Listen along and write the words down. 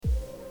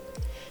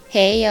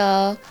Hey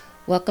y'all,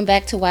 welcome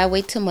back to Why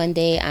Wait Till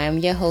Monday. I'm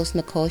your host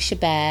Nichol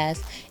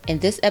Shabazz,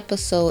 and this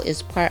episode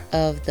is part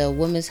of the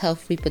Women's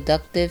Health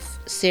Reproductive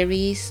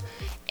series.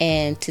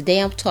 And today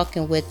I'm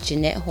talking with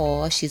Janette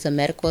Hall. She's a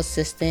medical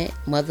assistant,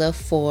 mother of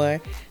four,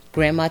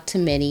 grandma to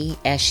many,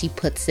 as she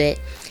puts it.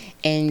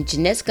 And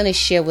Janette's going to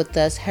share with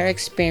us her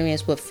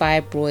experience with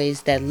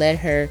fibroids that led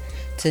her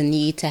to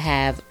need to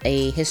have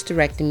a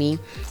hysterectomy,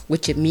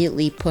 which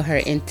immediately put her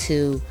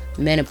into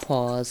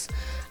menopause.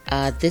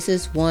 This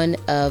is one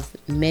of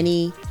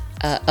many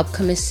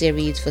upcoming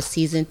series for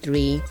season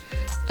 3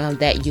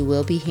 that you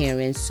will be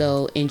hearing.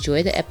 So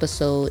enjoy the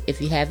episode. If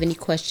you have any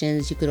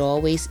questions, you could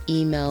always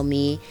email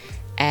me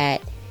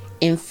at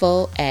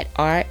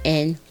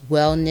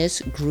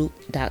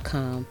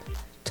info@rnwellnessgroup.com.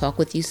 Talk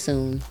with you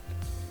soon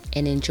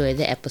and enjoy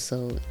the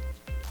episode.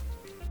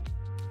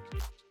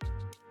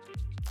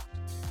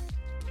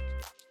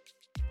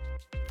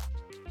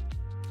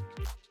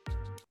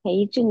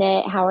 Hey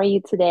Jeanette, how are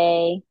you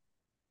today?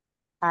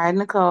 Hi,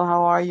 Nicole.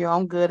 How are you?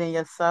 I'm good. And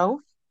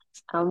yourself?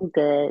 I'm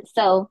good.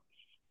 So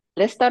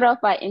let's start off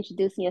by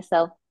introducing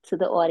yourself to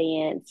the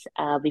audience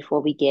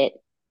before we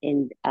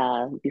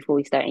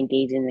start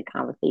engaging in the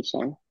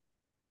conversation.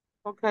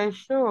 Okay,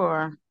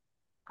 sure.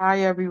 Hi,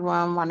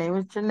 everyone. My name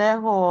is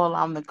Janette Hall.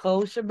 I'm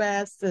Nichol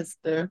Shabazz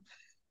sister,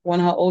 one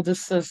of her older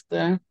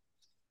sister.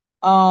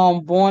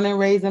 Born and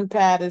raised in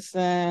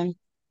Patterson.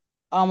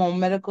 I'm a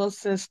medical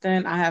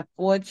assistant. I have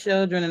 4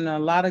 children and a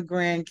lot of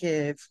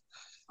grandkids,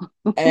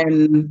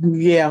 and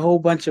yeah, a whole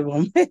bunch of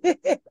them.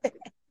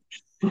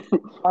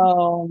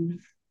 um,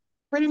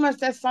 Pretty much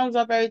that sums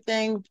up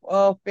everything.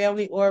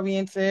 Family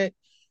oriented.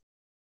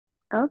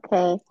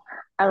 Okay.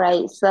 All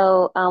right.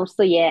 So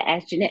yeah,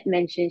 as Jeanette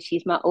mentioned,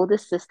 she's my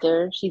oldest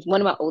sister. She's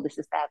one of my oldest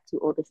sisters. I have two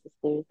older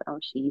sisters.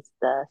 She's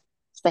the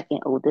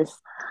second oldest.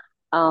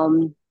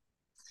 Um,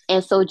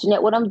 And so,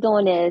 Jeanette, what I'm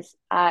doing is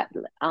I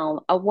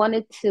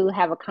wanted to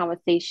have a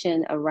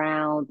conversation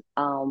around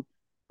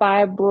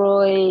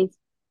fibroids,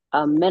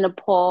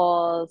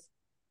 menopause,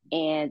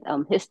 and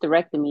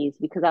hysterectomies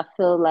because I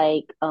feel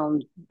like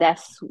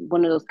that's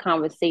one of those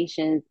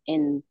conversations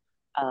in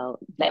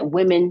that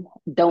women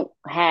don't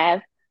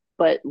have.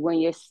 But when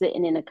you're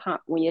sitting in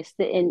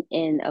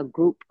a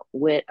group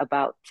with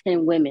about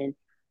 10 women,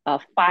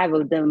 5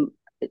 of them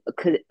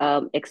could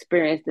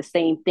experience the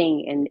same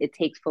thing, and it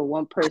takes for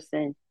one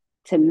person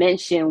to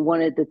mention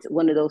one of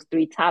those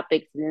three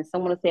topics, and then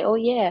someone will say, "Oh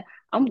yeah,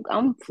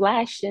 I'm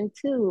flashing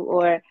too,"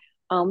 or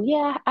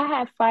yeah, I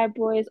had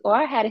fibroids or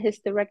I had a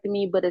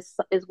hysterectomy, but it's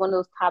one of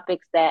those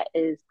topics that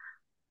is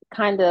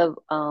kind of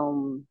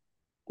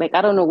like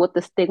I don't know what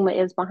the stigma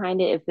is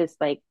behind it, if it's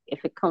like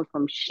if it comes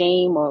from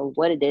shame or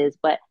what it is,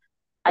 but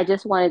I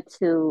just wanted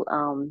to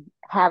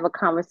have a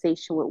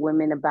conversation with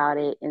women about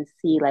it and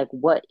see like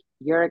what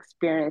your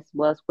experience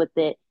was with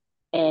it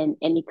and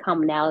any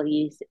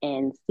commonalities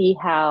and see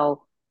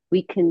how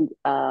we can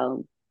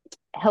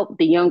help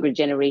the younger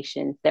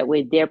generations that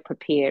way they're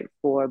prepared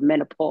for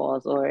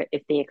menopause or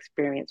if they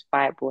experience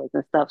fibroids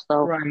and stuff.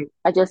 So Right.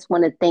 I just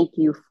want to thank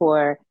you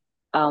for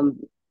um,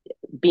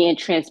 being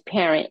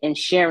transparent and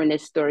sharing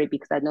this story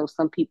because I know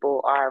some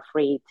people are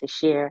afraid to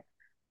share.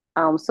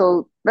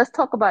 So let's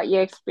talk about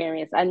your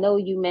experience. I know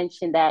you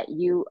mentioned that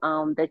you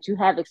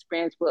have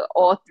experience with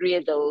all three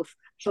of those.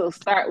 So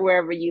start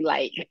wherever you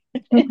like.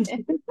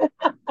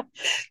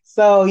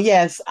 So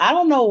yes, I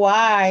don't know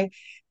why.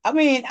 I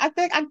think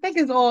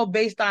it's all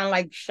based on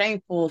like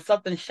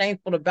something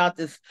shameful about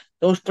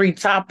those 3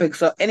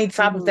 topics or any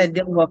topics Mm-hmm. that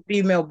deal with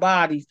female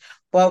bodies.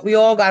 But we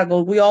all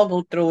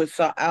go through it.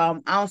 So I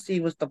don't see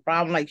what's the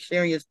problem, like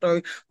sharing your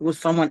story with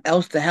someone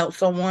else to help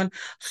someone.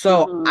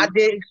 So I Mm-hmm.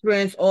 did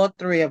experience all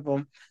 3 of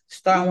them,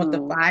 starting with the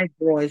Mm-hmm.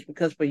 fibroids,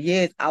 because for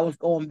years I was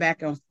going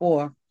back and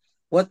forth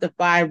with the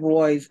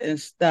fibroids and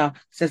stuff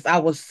since I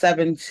was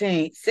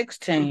 17,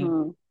 16.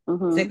 Mm-hmm.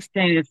 Mm-hmm.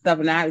 16 and stuff,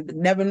 and I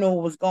never knew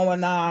what was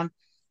going on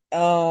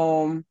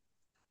um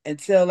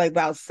until like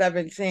about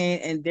 17,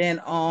 and then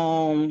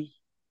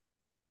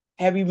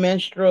heavy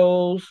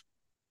menstruals.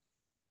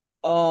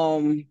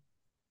 um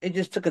it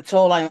just took a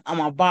toll on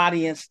my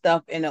body and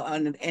stuff, and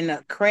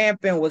the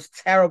cramping was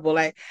terrible,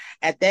 like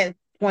at that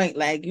point,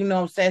 like what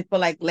I'm saying, for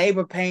like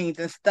labor pains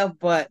and stuff.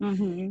 But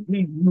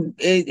Mm-hmm.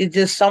 it's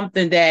just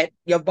something that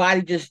your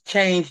body just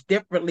changed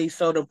differently.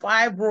 So the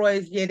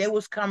fibroids, yeah, they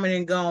was coming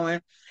and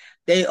going.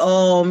 They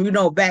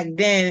back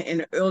then in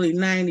the early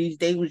 90s,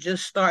 they was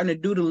just starting to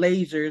do the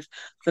lasers.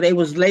 So they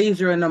was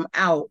lasering them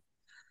out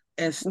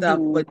and stuff.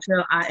 Mm-hmm. But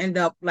till I end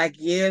up like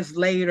years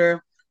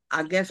later,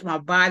 I guess my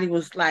body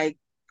was like,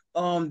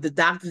 the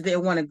doctors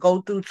didn't want to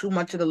go through too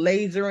much of the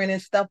lasering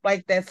and stuff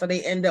like that. So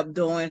they end up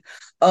doing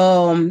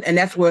and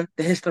that's where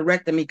the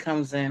hysterectomy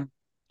comes in.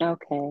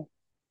 Okay.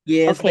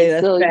 Years Okay. later,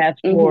 let's So, fast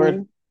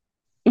forward.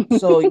 mm-hmm.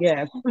 So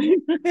yes.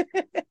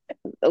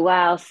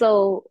 Wow.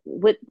 So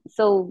with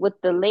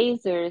the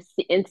lasers,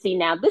 and see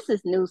now this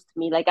is news to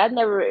me. Like I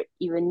never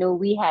even knew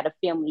we had a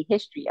family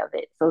history of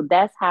it. So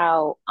that's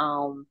how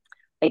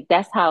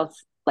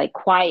like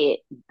quiet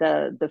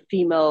the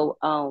female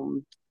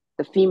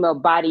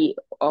body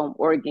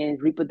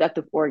organs,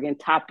 reproductive organ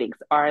topics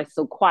are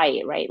so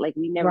quiet, right? Like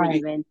we never Right.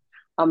 even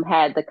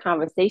had the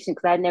conversation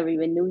because I never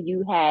even knew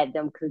you had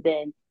them. Because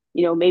then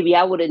maybe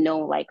I would have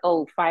known like,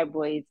 oh,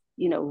 fibroids,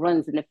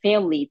 runs in the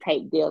family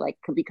type deal, like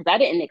because I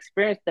didn't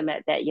experience them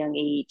at that young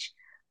age.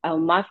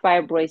 My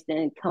fibroids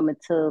didn't come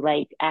until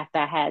like after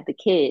I had the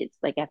kids,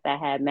 like after I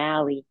had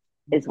Mally,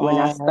 is when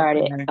I Oh,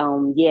 started, okay.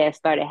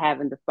 started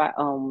having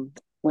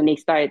when they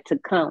started to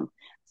come.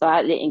 So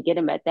I didn't get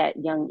them at that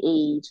young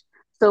age.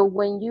 So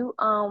when you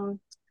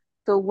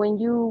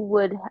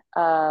would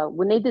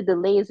when they did the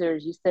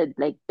lasers, you said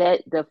like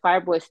that the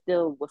fibroid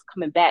still was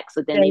coming back.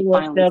 So then They they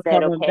were finally still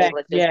said, coming okay, back.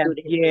 let's just Yeah, do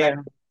the yeah.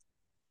 hysterectomy.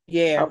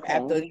 Yeah, Okay.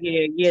 after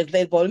years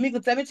later. But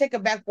let me take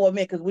it back for a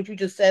minute because what you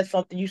just said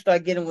something you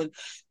start getting with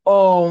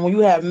when you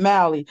have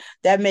Mally.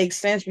 That makes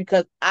sense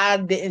because I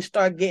didn't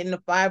start getting the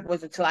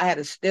fibroids until I had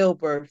a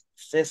stillbirth.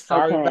 Sis,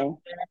 sorry about Okay.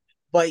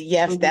 but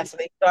yes, Mhm. that's when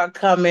they start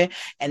coming.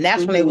 And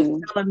that's when they was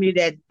Mhm. telling me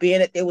that being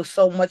that there was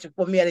so much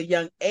for me at a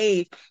young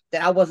age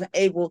that I wasn't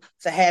able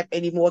to have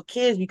any more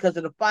kids because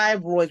of the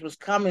fibroids was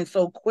coming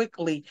so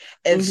quickly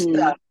and Mhm.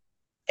 stuff.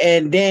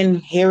 And then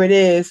here it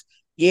is,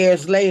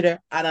 years later,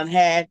 I done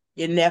had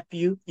your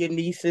nephew, your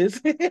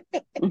nieces,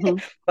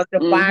 Mhm. but the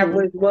Mhm.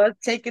 fibroids was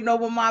taking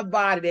over my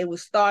body. They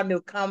was starting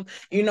to come,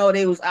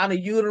 they was out of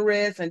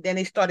uterus, and then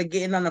they started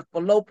getting on the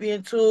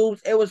fallopian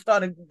tubes. It was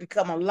starting to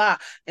become a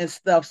lot and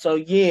stuff. So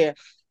yeah,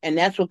 and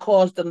that's what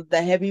caused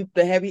the heavy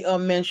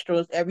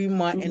menstruals every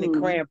month and the Mhm.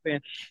 cramping.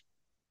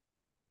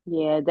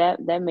 Yeah,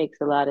 that makes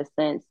a lot of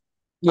sense.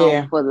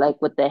 Yeah, For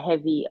like with the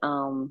heavy,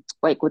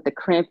 like with the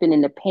cramping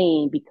and the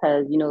pain,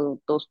 because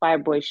those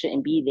fibroids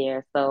shouldn't be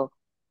there. So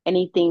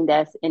anything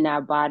that's in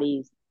our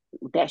bodies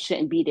that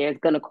shouldn't be there is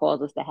gonna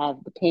cause us to have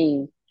the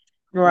pain,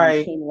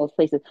 right. pain in those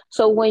places.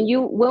 So when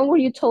were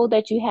you told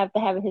that you have to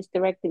have a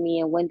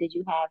hysterectomy, and when did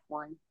you have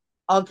one?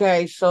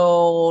 Okay,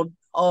 so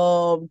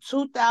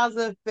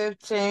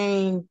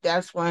 2015,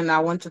 that's when I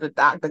went to the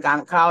doctor,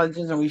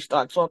 gynecologist, and we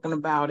start talking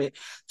about it.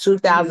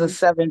 Hmm.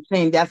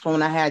 2017, that's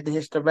when I had the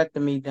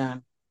hysterectomy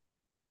done.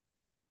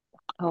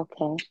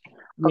 Okay.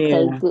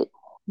 Okay. Yeah.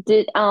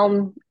 Did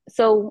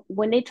so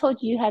when they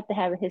told you had to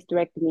have a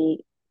hysterectomy,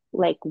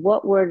 like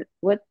what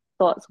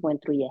thoughts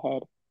went through your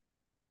head?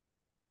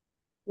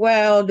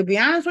 Well, to be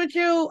honest with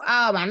you,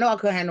 I know I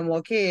couldn't have no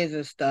more kids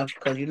and stuff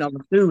because my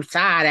dude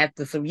died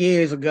after some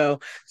years ago.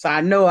 So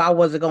I know I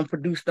wasn't gonna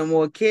produce no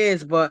more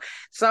kids. But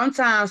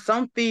sometimes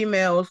some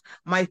females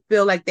might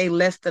feel like they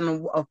less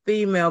than a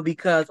female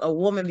because a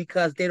woman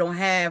because they don't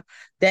have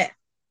that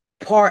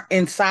part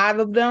inside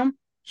of them.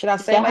 Should I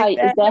say it like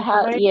Is that? that Like the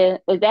how way? yeah,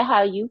 is that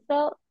how you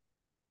felt?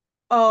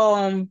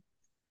 Um,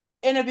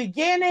 in the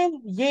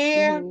beginning,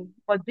 yeah. Mhm.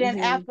 But then Mhm.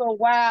 after a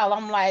while,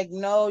 I'm like,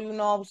 no, you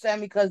know what I'm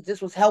saying? Because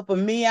this was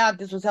helping me out.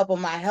 This was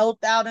helping my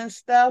health out and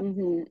stuff.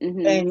 Mhm.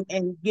 Mhm.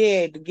 And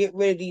yeah, to get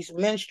rid of these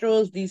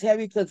menstruals, these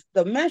heavy, because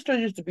the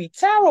menstruals used to be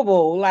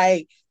terrible.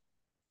 Like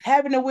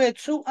having to wear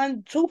two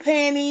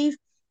panties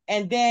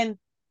and then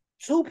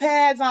two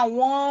pads on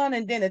one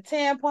and then a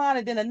tampon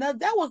and then another.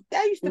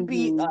 That used to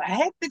be Mhm. a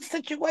hectic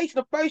situation.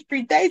 The first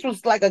 3 days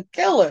was like a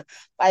killer.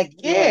 Like,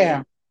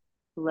 yeah. Right.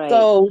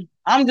 Right. So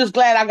I'm just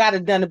glad I got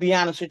it done to be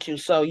honest with you.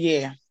 So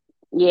yeah.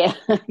 Yeah.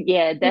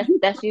 Yeah,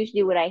 that's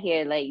usually what I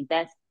hear. Like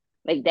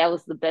that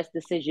was the best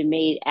decision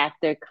made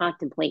after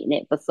contemplating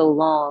it for so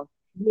long.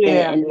 Then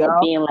it Yeah, ended up yeah.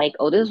 being like,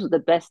 oh, this was the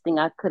best thing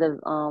I could have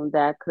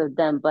that I could have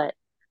done. But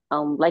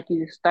like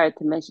you started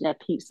to mention that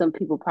some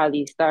people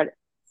probably start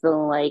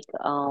feeling like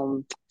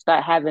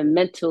start having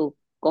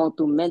going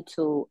through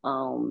mental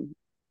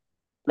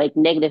like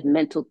negative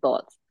mental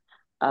thoughts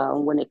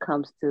when it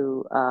comes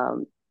to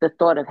the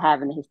thought of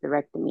having a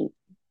hysterectomy.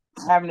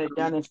 Having it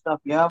done and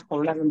stuff, yeah,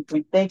 for letting them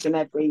be thinking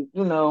that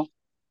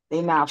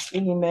they not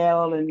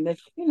female and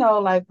this,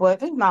 like,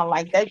 but it's not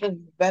like that. Just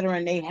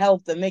bettering their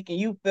health and making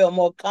you feel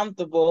more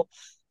comfortable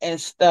and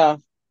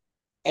stuff.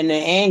 And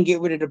then and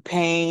get rid of the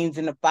pains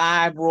and the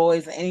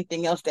fibroids and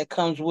anything else that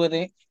comes with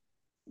it.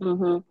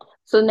 Hmm.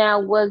 So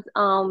now was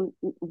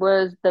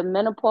the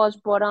menopause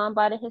brought on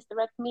by the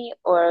hysterectomy,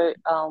 or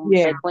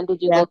Yeah, like when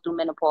did you yeah. go through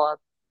menopause?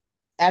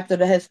 After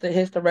the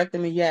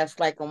hysterectomy, yes,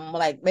 like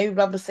maybe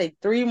I would say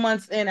 3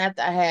 months in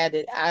after I had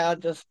it, I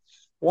just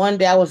one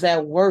day I was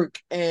at work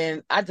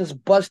and I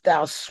just bust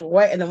out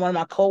sweating, and one of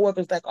my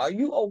coworkers like, "Are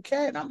you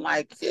okay?" And I'm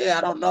like, "Yeah,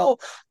 I don't know,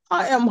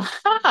 I am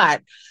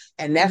hot."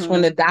 And that's when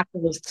Hmm. the doctor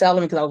was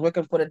telling me because I was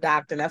working for the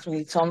doctor, and that's when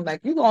he told me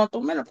like, "You going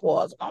through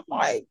menopause?" And I'm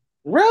like,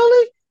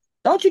 "Really?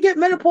 Don't you get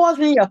menopause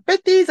when you're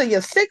 50s or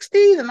your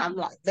 60s?" And I'm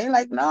like, "They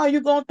like, no, you're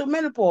going through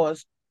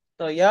menopause."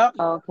 So yep.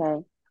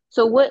 Okay.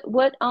 So what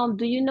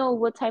do you know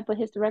what type of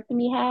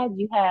hysterectomy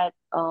you had?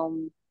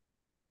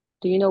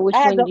 Do you know I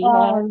which had one the you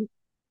had?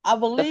 I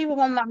The believe if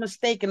I'm not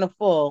mistaken, the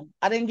full.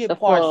 I didn't get the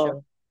full.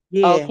 partial.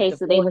 Yeah, Okay, the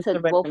so full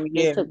hysterectomy.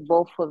 they Yeah. took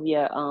both of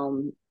your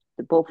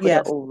both of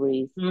the Yes.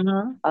 ovaries.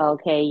 Mm-hmm.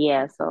 Okay,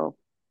 yeah. So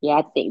yeah,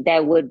 I think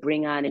that would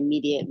bring on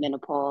immediate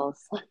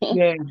menopause.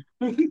 Yeah.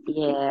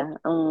 Yeah.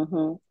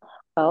 Mm-hmm.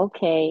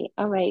 Okay.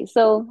 All right.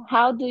 So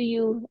how do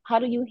you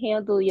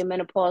handle your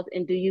menopause,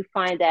 and do you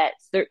find that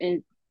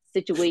certain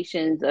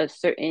situations or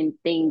certain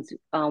things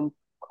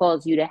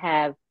cause you to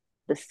have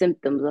the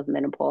symptoms of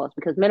menopause?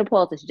 Because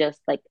menopause is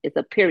just like it's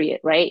a period,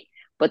 right?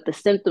 But the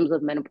symptoms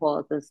of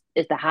menopause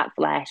is the hot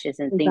flashes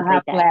and It's the things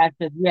hot like that.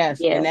 flashes,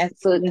 yes, Yeah. and that's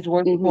So it's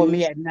working for mhm.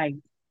 me at night.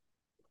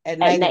 At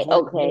At night is night, when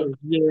it okay. works.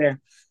 Yeah,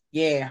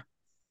 yeah.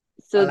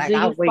 So do Like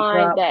I you wake find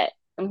up. that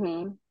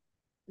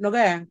No, go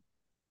ahead.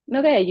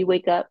 no, go ahead, you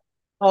wake up.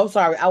 Oh,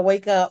 sorry. I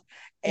wake up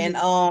and Hmm.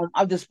 I'll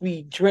just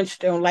be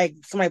drenched in like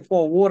somebody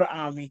pour water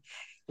on me.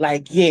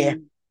 Like, yeah.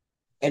 Hmm.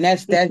 And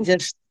that's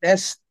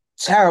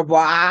terrible.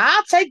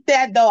 I'll take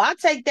that though. I'll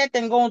take that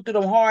than going through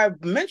them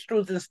hard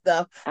menstruals and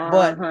stuff.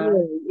 But Uh-huh.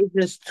 yeah, it's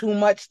just too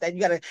much that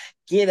you gotta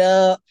get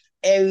up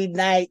every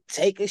night,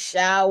 take a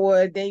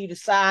shower, then you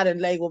decide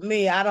and like with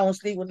me, I don't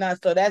sleep with nothing.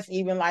 So that's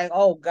even like,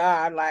 oh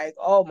God, like,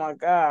 oh my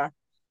God.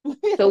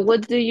 So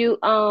what do you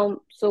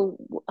so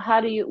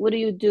how do you what do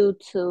you do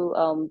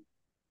to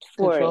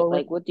for it? Control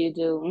it. Like what do you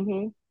do?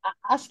 Hmm.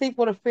 I sleep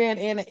with a fan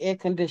and an air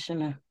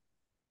conditioner.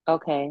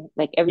 Okay.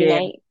 Like every Yeah,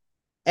 night?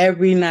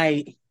 every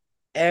night.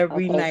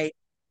 Every Okay. night.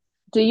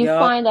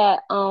 Yup.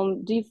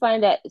 Do you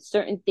find that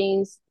certain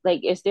things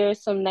like is there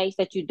some nights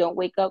that you don't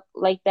wake up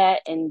like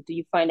that, and do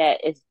you find that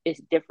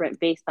it's different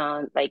based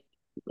on like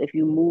if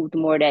you moved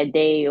more that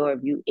day or if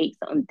you ate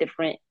something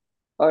different,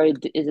 or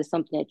is it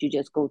something that you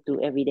just go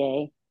through every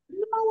day?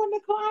 You know what,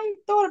 Nicole, I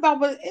ain't thought about,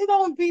 but it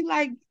don't be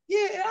like,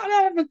 yeah,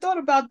 I haven't thought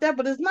about that,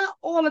 but it's not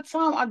all the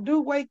time I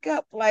do wake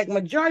up. Like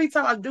majority of the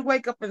time I do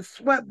wake up and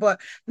sweat,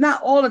 but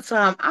not all the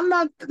time. I'm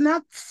not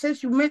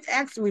since you meant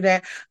asking me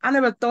that, I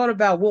never thought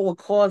about what would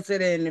cause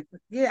it and if,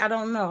 yeah, I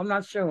don't know. I'm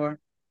not sure.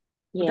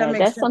 But that Yeah,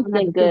 makes that's sense. I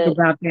have something to think good.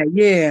 about that.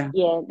 Yeah.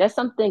 Yeah, that's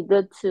something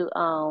good to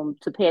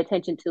pay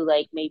attention to,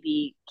 like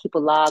maybe keep a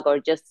log or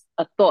just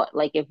a thought.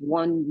 Like if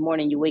one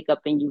morning you wake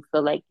up and you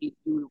feel like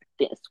you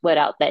didn't sweat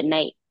out that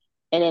night,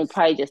 and then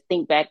probably just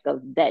think back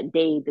of that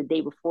day, the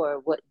day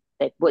before, what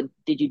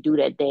did you do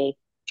that day?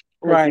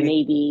 Because Right.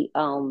 maybe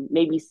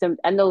some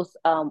I know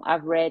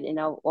I've read and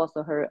I've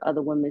also heard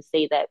other women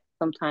say that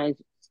sometimes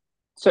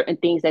certain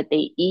things that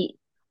they eat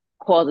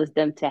causes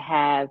them to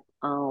have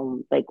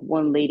like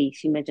one lady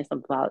she mentioned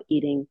something about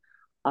eating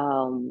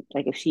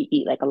like if she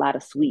eat like a lot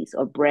of sweets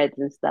or breads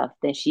and stuff,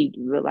 then she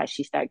realized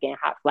she started getting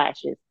hot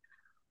flashes.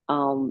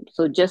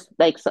 So just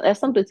like so that's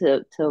something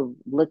to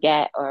look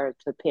at or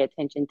to pay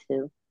attention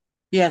to.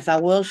 Yes, I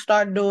will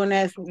start doing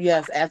that.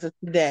 Yes, as of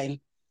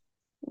today.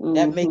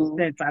 That makes Hmm.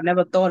 sense. I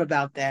never thought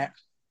about that.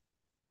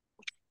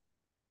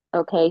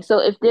 Okay, so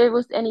if there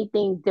was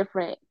anything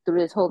different through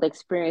this whole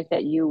experience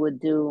that you would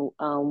do,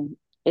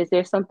 is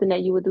there something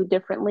that you would do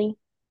differently?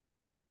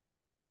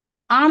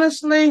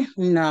 Honestly,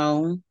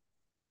 no.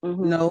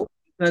 Mm-hmm. No,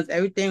 because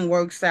everything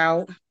works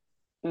out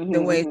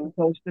the way it's Mm-hmm.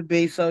 supposed to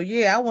be. So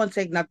yeah, I won't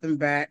take nothing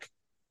back.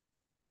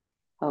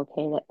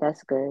 Okay,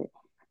 that's good.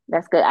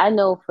 That's good. I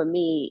know for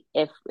me,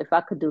 if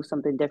I could do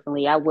something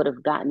differently, I would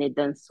have gotten it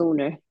done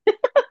sooner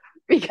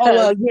Oh because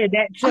well, yeah,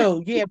 that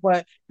too. Yeah,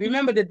 but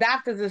remember the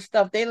doctors and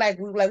stuff, they like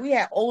we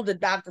had older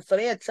doctors, so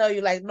they'll tell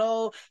you like,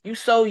 no, you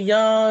so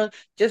young,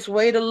 just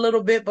wait a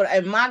little bit. But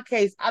in my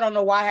case, I don't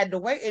know why I had to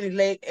wait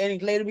any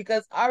later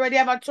because I already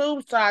have my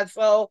tubes tied,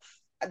 so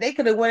they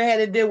could have went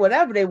ahead and did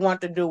whatever they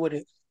want to do with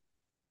it.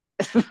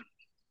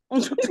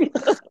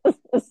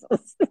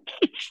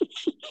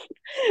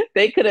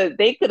 they could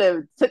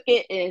have took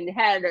it and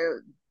had to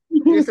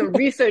do some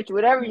research,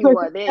 whatever you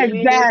want. You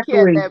didn't even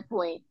care at Exactly. that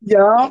point.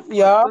 Yeah,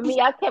 yeah. For me,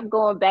 I kept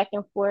going back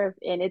and forth,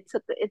 and it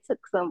took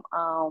some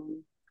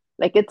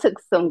like it took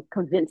some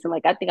convincing.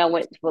 Like I think I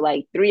went for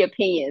like three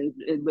opinions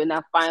when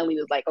I finally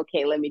was like,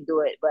 okay, let me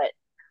do it. But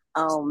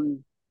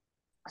um,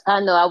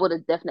 I know I would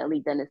have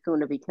definitely done it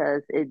sooner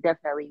because it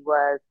definitely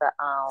was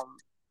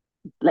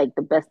like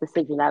the best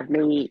decision I've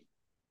made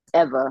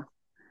ever.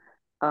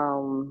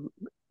 Um,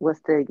 was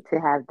to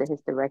have the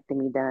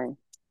hysterectomy done.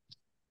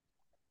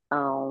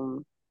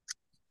 Um,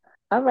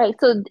 all right.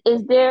 So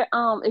is there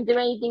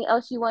anything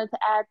else you wanted to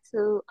add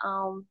to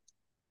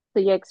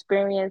your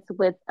experience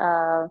with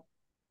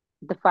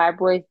the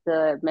fibroids,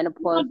 the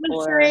menopause, I'm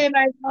just or saying,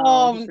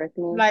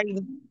 hysterectomy? like,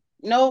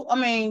 no, I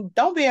mean,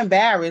 don't be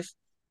embarrassed.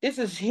 This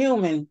is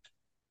human.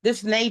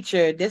 This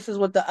nature. This is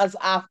what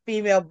our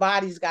female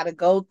bodies got to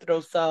go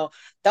through. So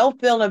don't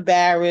feel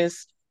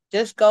embarrassed.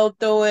 Just go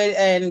through it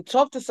and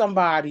talk to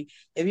somebody.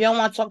 If you don't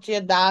want to talk to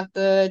your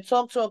doctor,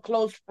 talk to a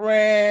close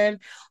friend,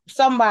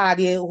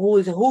 somebody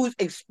who's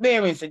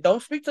experienced it.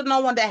 Don't speak to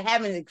no one that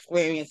haven't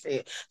experienced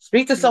it.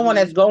 Speak to someone Mm-hmm.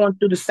 that's going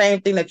through the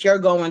same thing that you're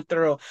going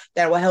through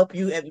that will help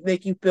you and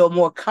make you feel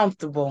more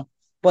comfortable.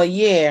 But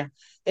yeah,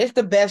 it's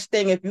the best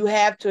thing if you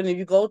have to, and if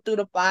you go through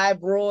the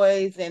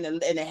fibroids and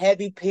the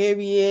heavy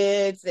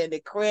periods and the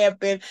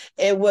cramping,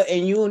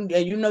 and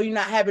you know you're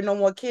not having no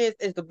more kids,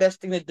 it's the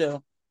best thing to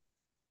do.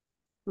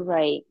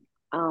 Right.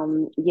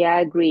 Yeah,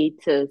 I agree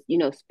to,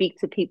 speak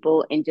to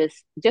people and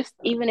just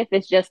even if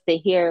it's just to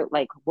hear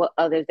like what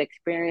others'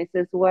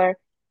 experiences were,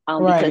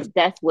 Right. because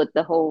that's what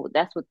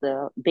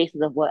the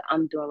basis of what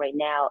I'm doing right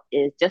now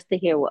is just to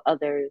hear what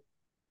others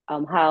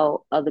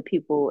how other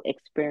people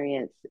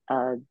experience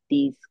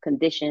these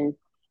conditions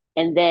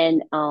And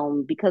then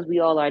because we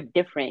all are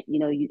different,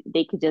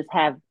 they could just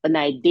have an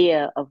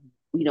idea of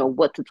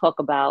what to talk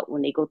about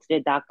when they go to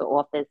their doctor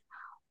office,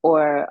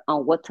 or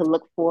what to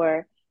look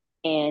for,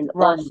 and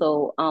Right.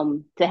 also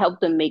to help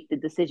them make the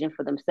decision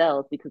for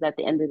themselves. Because at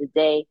the end of the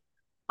day,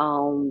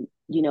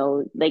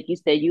 like you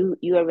said, you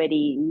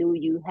already knew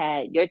you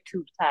had your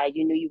tubes tied.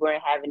 You knew you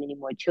weren't having any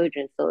more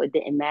children, so it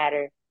didn't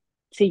matter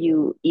to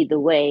you either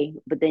way.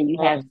 But then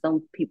you have Right.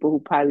 some people who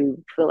probably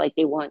feel like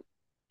they want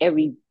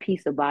every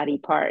piece of body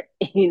part,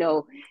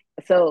 so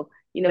Still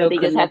they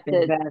just have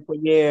connected. to. Exactly.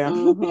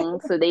 Yeah.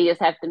 So they just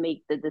have to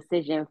make the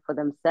decision for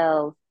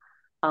themselves,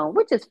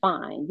 which is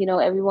fine.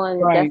 Everyone,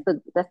 Right.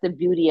 that's the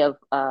beauty of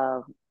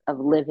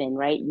living,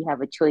 right? You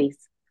have a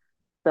choice,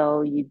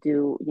 so you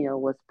do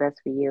what's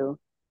best for you.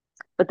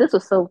 But this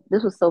was so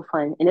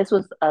fun, and this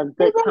was a It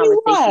good really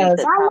conversation, a was.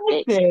 good I like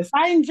topic. this.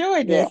 I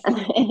enjoyed Yeah.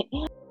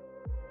 it.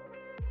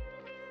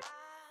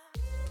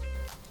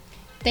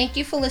 Thank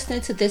you for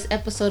listening to this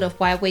episode of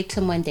Why Wait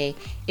Till Monday.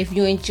 If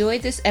you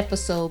enjoyed this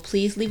episode,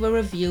 please leave a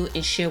review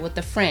and share with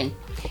a friend.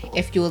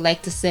 If you would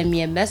like to send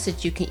me a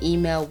message, you can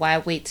email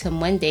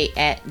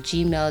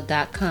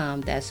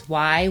whywaitillmonday@gmail.com. That's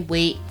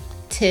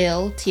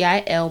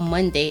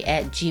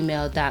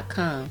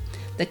whywaittill@gmail.com.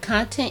 The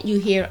content you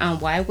hear on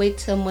Why Wait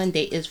Till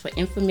Monday is for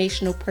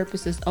informational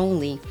purposes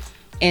only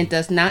and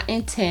does not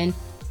intend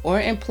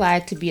or imply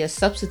to be a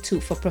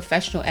substitute for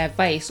professional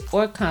advice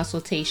or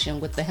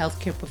consultation with a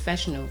healthcare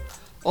professional.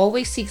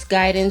 Always seek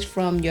guidance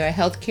from your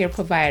healthcare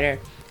provider.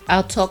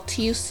 I'll talk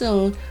to you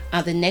soon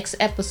on the next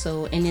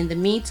episode, and in the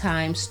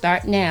meantime,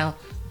 start now.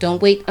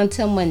 Don't wait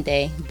until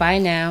Monday. Bye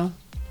now.